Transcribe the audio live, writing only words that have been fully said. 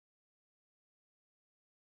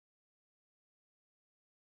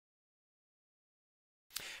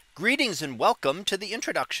Greetings and welcome to the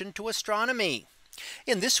introduction to astronomy.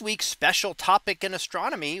 In this week's special topic in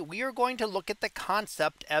astronomy, we are going to look at the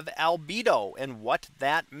concept of albedo and what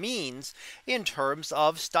that means in terms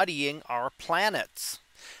of studying our planets.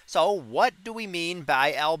 So what do we mean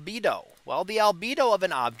by albedo? Well, the albedo of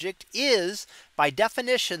an object is by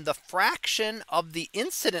definition the fraction of the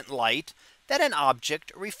incident light that an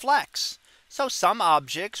object reflects. So some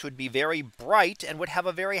objects would be very bright and would have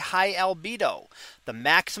a very high albedo. The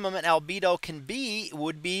maximum an albedo can be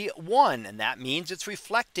would be 1. And that means it's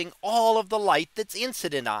reflecting all of the light that's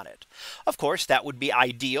incident on it. Of course, that would be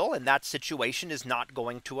ideal, and that situation is not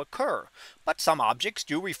going to occur. But some objects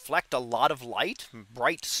do reflect a lot of light.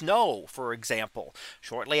 Bright snow, for example,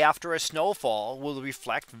 shortly after a snowfall will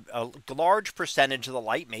reflect a large percentage of the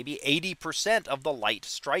light, maybe 80% of the light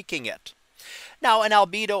striking it. Now an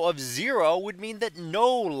albedo of 0 would mean that no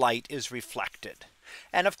light is reflected.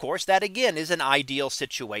 And of course, that again is an ideal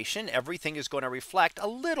situation. Everything is going to reflect a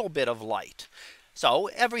little bit of light. So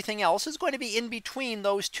everything else is going to be in between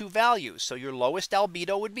those two values. So your lowest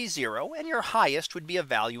albedo would be 0 and your highest would be a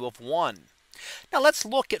value of 1. Now let's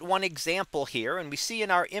look at one example here, and we see in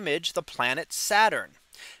our image the planet Saturn.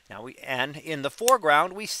 And in the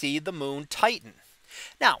foreground we see the moon Titan.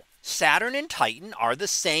 Now Saturn and Titan are the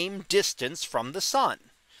same distance from the sun.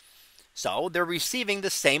 So they're receiving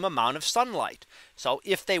the same amount of sunlight. So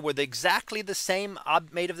if they were exactly the same,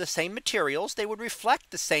 made of the same materials, they would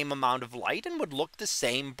reflect the same amount of light and would look the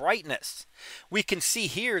same brightness. We can see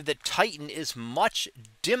here that Titan is much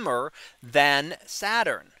dimmer than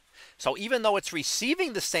Saturn. So even though it's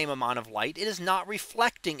receiving the same amount of light, it is not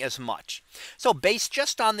reflecting as much. So based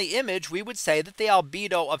just on the image, we would say that the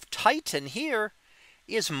albedo of Titan here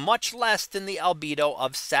is much less than the albedo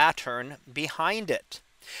of Saturn behind it.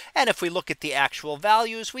 And if we look at the actual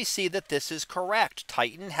values, we see that this is correct.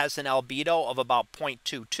 Titan has an albedo of about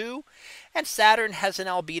 0.22 and Saturn has an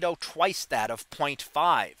albedo twice that of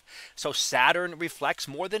 0.5. So Saturn reflects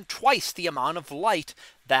more than twice the amount of light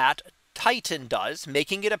that Titan does,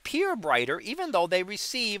 making it appear brighter even though they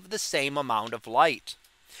receive the same amount of light.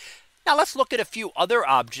 Now let's look at a few other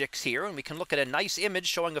objects here, and we can look at a nice image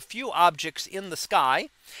showing a few objects in the sky.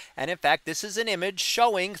 And in fact, this is an image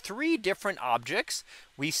showing 3 different objects.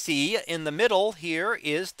 We see in the middle here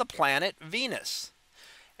is the planet Venus.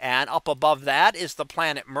 And up above that is the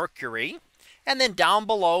planet Mercury. And then down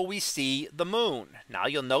below we see the moon. Now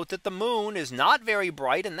you'll note that the moon is not very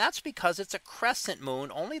bright, and that's because it's a crescent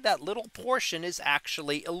moon. Only that little portion is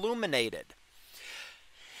actually illuminated.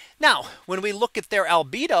 Now, when we look at their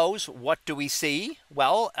albedos, what do we see?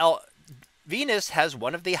 Well, Venus has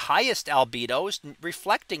one of the highest albedos,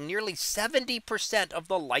 reflecting nearly 70% of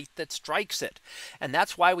the light that strikes it. And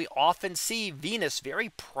that's why we often see Venus very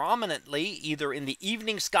prominently either in the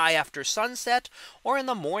evening sky after sunset or in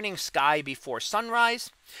the morning sky before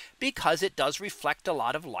sunrise. Because it does reflect a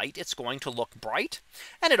lot of light, it's going to look bright,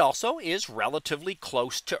 and it also is relatively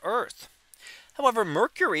close to Earth. However,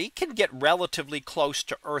 Mercury can get relatively close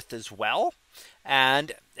to Earth as well,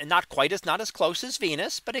 and not as close as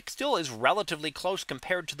Venus, but it still is relatively close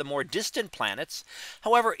compared to the more distant planets.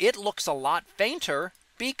 However, it looks a lot fainter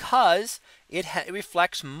because it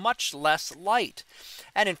reflects much less light.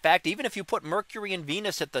 And in fact, even if you put Mercury and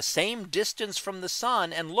Venus at the same distance from the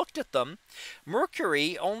sun and looked at them,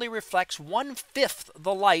 Mercury only reflects 1/5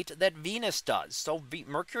 the light that Venus does. So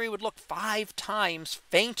Mercury would look 5 times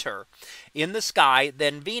fainter in the sky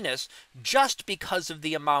than Venus, just because of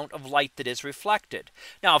the amount of light that is reflected.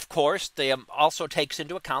 Now, of course, they also takes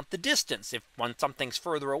into account the distance. If something's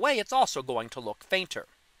further away, it's also going to look fainter.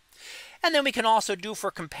 And then we can also do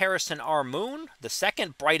for comparison our moon, the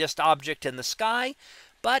second brightest object in the sky,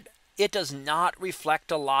 but it does not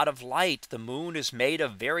reflect a lot of light. The moon is made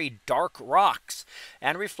of very dark rocks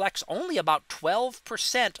and reflects only about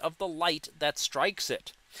 12% of the light that strikes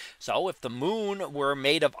it. So if the moon were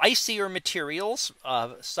made of icier materials,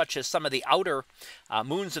 such as some of the outer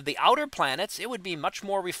moons of the outer planets, it would be much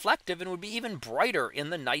more reflective and would be even brighter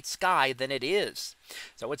in the night sky than it is.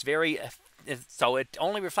 So it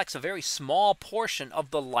only reflects a very small portion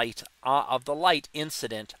of the light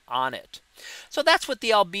incident on it. So that's what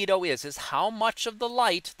the albedo is how much of the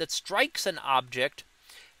light that strikes an object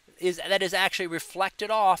that is actually reflected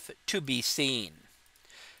off to be seen.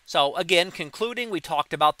 So again, concluding, we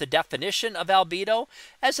talked about the definition of albedo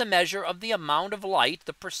as a measure of the amount of light,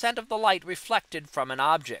 the percent of the light reflected from an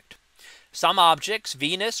object. Some objects,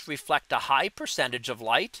 Venus, reflect a high percentage of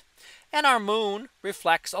light, and our moon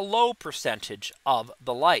reflects a low percentage of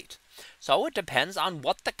the light. So it depends on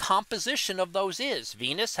what the composition of those is.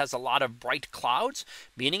 Venus has a lot of bright clouds,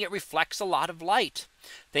 meaning it reflects a lot of light.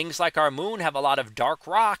 Things like our moon have a lot of dark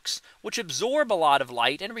rocks, which absorb a lot of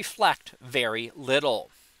light and reflect very little.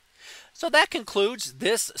 So that concludes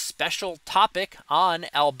this special topic on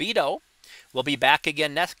albedo. We'll be back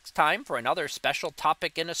again next time for another special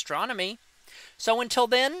topic in astronomy. So until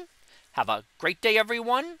then, have a great day,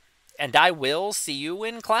 everyone, and I will see you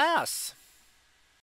in class.